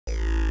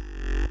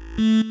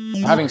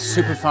Having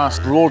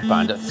superfast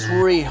broadband at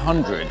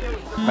 300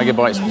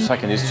 megabytes per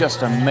second is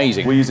just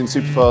amazing. We're using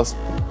Superfast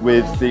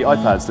with the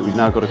iPads that we've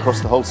now got across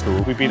the whole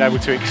school. We've been able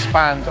to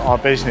expand our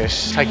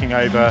business, taking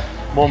over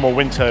more and more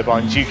wind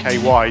turbines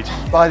UK-wide.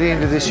 By the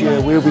end of this year,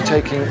 we'll be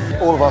taking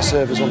all of our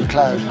servers on the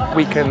cloud.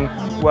 We can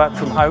work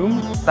from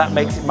home. That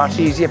makes it much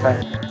easier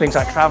for things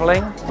like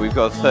travelling. We've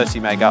got a 30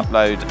 meg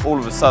upload. All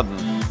of a sudden,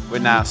 we're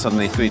now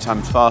suddenly 3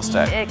 times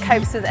faster. It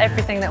copes with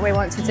everything that we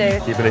want to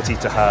do. The ability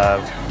to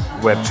have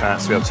web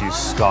chats, to be able to use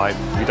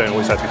Skype. We don't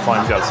always have to be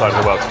flying to the other side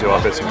of the world to do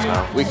our business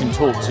now. We can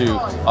talk to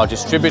our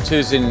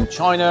distributors in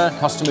China,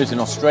 customers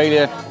in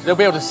Australia. They'll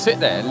be able to sit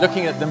there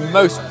looking at the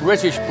most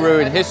British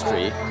brew in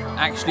history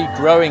actually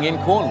growing in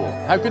Cornwall.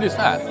 How good is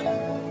that?